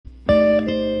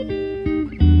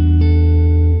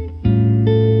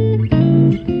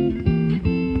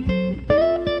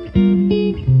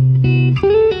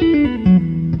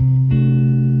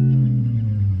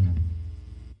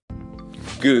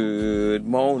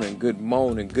morning, good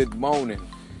morning, good morning.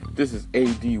 This is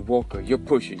A.D. Walker, your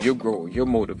pusher, your grower, your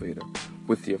motivator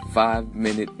with your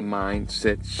 5-minute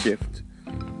mindset shift.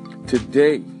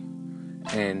 Today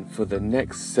and for the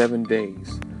next 7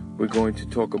 days, we're going to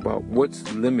talk about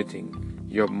what's limiting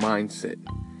your mindset.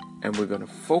 And we're going to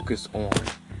focus on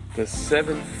the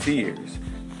 7 fears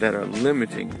that are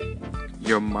limiting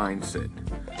your mindset.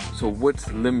 So what's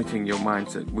limiting your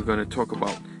mindset? We're going to talk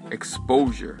about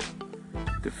exposure,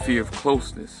 the fear of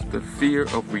closeness, the fear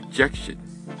of rejection,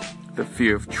 the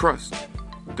fear of trust,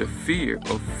 the fear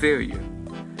of failure,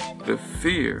 the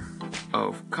fear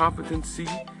of competency,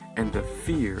 and the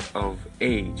fear of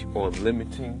age or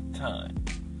limiting time.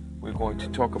 We're going to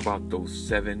talk about those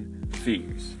 7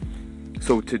 fears.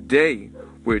 So today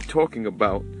we're talking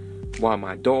about why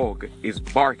my dog is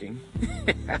barking.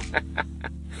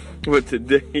 But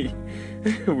today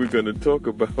we're going to talk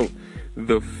about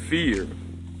the fear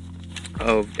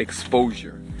of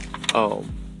exposure.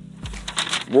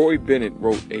 Roy Bennett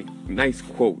wrote a nice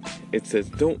quote. It says,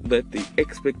 "Don't let the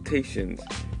expectations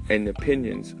and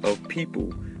opinions of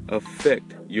people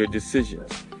affect your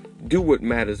decisions. Do what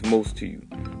matters most to you.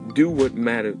 Do what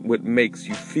makes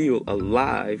you feel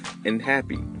alive and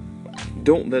happy.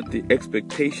 Don't let the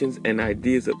expectations and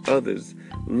ideas of others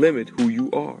limit who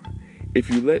you are. If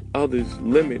you let others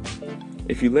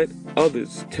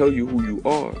tell you who you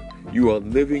are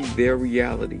living their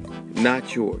reality,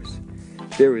 not yours.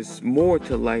 There is more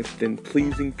to life than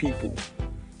pleasing people.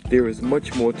 There is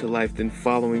much more to life than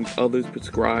following others'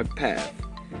 prescribed path.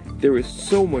 There is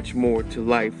so much more to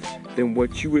life than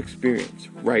what you experience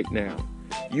right now.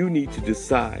 You need to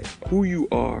decide who you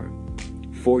are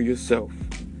for yourself.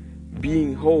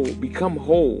 Become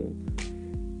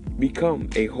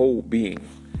a whole being."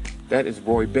 That is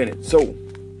Roy Bennett. So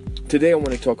today I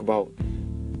want to talk about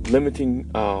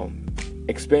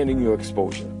expanding your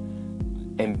exposure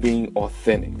and being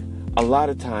authentic. A lot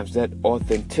of times that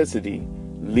authenticity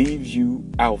leaves you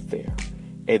out there.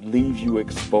 It leaves you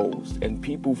exposed, and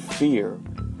people fear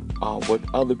what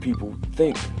other people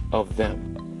think of them.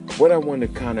 What I want to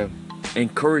kind of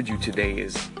encourage you today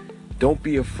is don't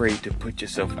be afraid to put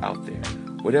yourself out there.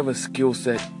 Whatever skill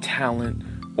set, talent,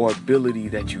 or ability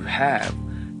that you have,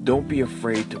 don't be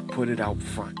afraid to put it out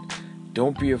front.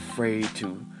 Don't be afraid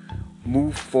to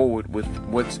move forward with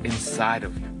what's inside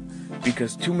of you.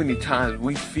 Because too many times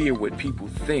we fear what people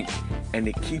think, and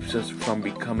it keeps us from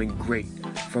becoming great,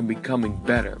 from becoming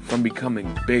better, from becoming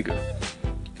bigger.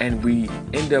 And we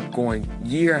end up going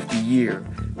year after year,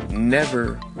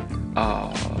 never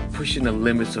pushing the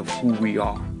limits of who we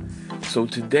are. So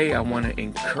today I want to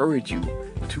encourage you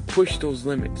to push those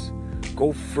limits.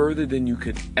 Go further than you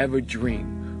could ever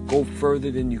dream. Go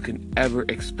further than you can ever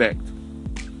expect.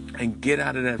 And get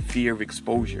out of that fear of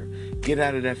exposure. Get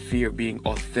out of that fear of being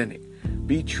authentic.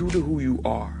 Be true to who you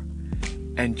are.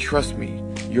 And trust me,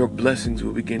 your blessings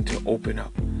will begin to open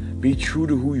up. Be true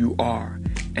to who you are,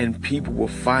 and people will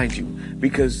find you.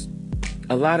 Because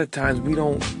a lot of times we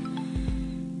don't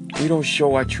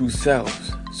show our true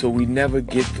selves. So we never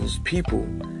get those people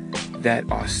that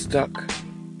are stuck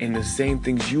in the same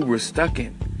things you were stuck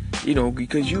in.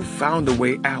 Because you found a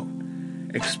way out.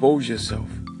 Expose yourself.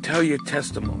 Tell your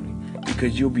testimony,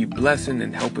 because you'll be blessing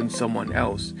and helping someone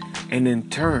else. And in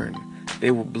turn, they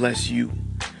will bless you.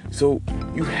 So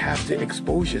you have to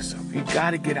expose yourself. You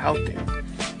got to get out there.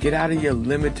 Get out of your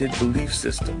limited belief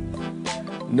system.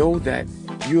 Know that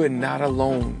you are not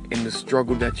alone in the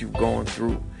struggle that you've gone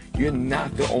through. You're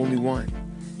not the only one.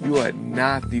 You are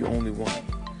not the only one.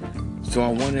 So I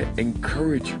want to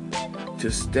encourage you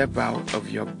to step out of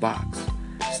your box.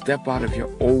 Step out of your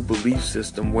old belief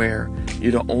system where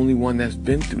you're the only one that's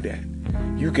been through that.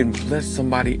 You can bless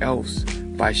somebody else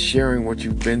by sharing what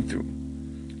you've been through.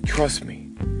 Trust me.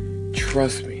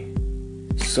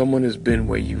 Someone has been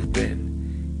where you've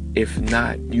been. If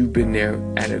not, you've been there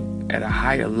at a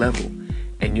higher level,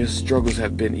 and your struggles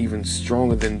have been even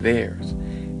stronger than theirs.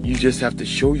 You just have to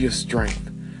show your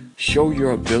strength, show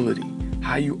your ability,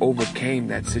 how you overcame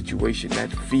that situation,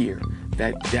 that fear,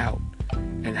 that doubt,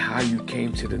 and how you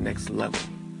came to the next level.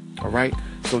 All right?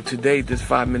 So today, this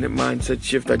 5-minute mindset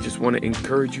shift, I just want to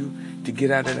encourage you to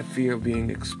get out of the fear of being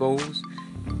exposed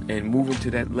and move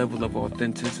into that level of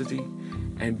authenticity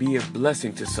and be a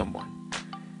blessing to someone.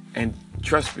 And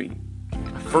trust me,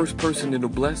 the first person it'll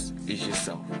bless is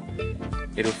yourself.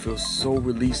 It'll feel so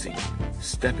releasing,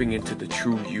 stepping into the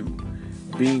true you,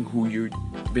 being who you've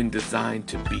been designed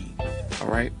to be. All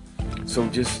right? So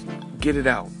just get it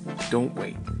out. Don't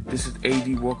wait. This is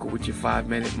A.D. Walker with your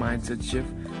 5-minute mindset shift.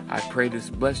 I pray this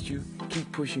blessed you.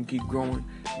 Keep pushing, keep growing.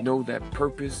 Know that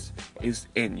purpose is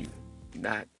in you,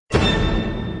 not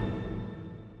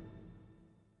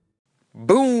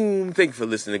thank you for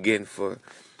listening again to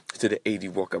the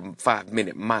AD Walker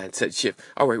 5-minute mindset shift.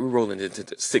 All right, we're rolling into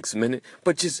the 6 minute,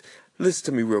 but just listen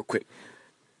to me real quick.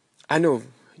 I know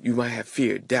you might have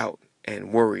fear, doubt,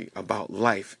 and worry about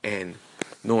life and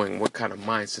knowing what kind of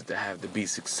mindset to have to be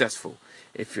successful.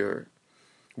 If you're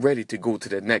ready to go to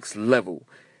the next level,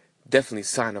 definitely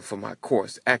sign up for my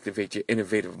course, Activate Your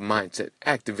Innovative Mindset.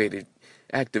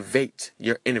 Activate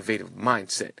your innovative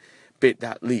mindset.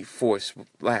 bit.ly/AYIM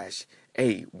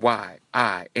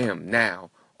now,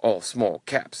 all small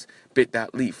caps. bit.ly/AYIM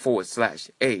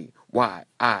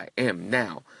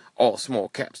now, all small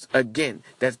caps. Again,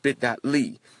 that's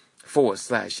bit.ly/AYIM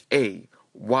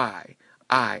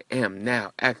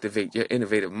now. Activate your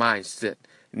innovative mindset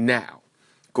now.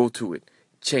 Go to it.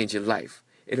 Change your life.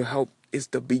 It'll help. It's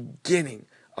the beginning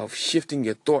of shifting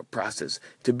your thought process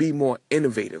to be more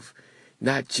innovative,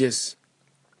 not just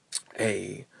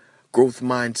a growth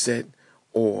mindset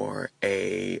or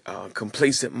a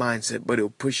complacent mindset, but it'll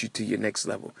push you to your next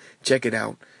level. Check it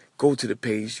out. Go to the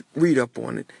page. Read up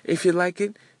on it. If you like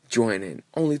it, join in.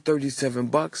 Only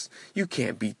 $37. You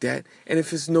can't beat that. And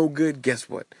if it's no good, guess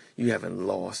what? You haven't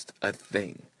lost a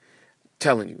thing.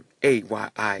 Telling you,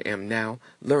 AYIM now.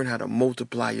 Learn how to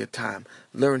multiply your time.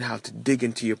 Learn how to dig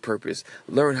into your purpose.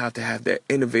 Learn how to have that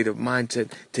innovative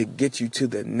mindset to get you to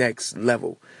the next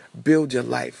level. Build your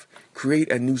life.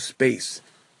 Create a new space.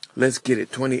 Let's get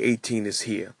it. 2018 is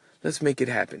here. Let's make it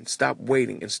happen. Stop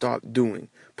waiting and start doing.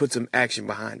 Put some action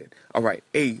behind it. All right,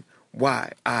 AYIM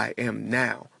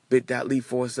now.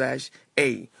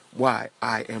 bit.ly/AYIM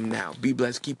now. Be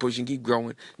blessed, keep pushing, keep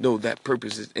growing. Know that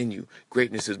purpose is in you,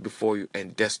 greatness is before you,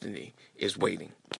 and destiny is waiting.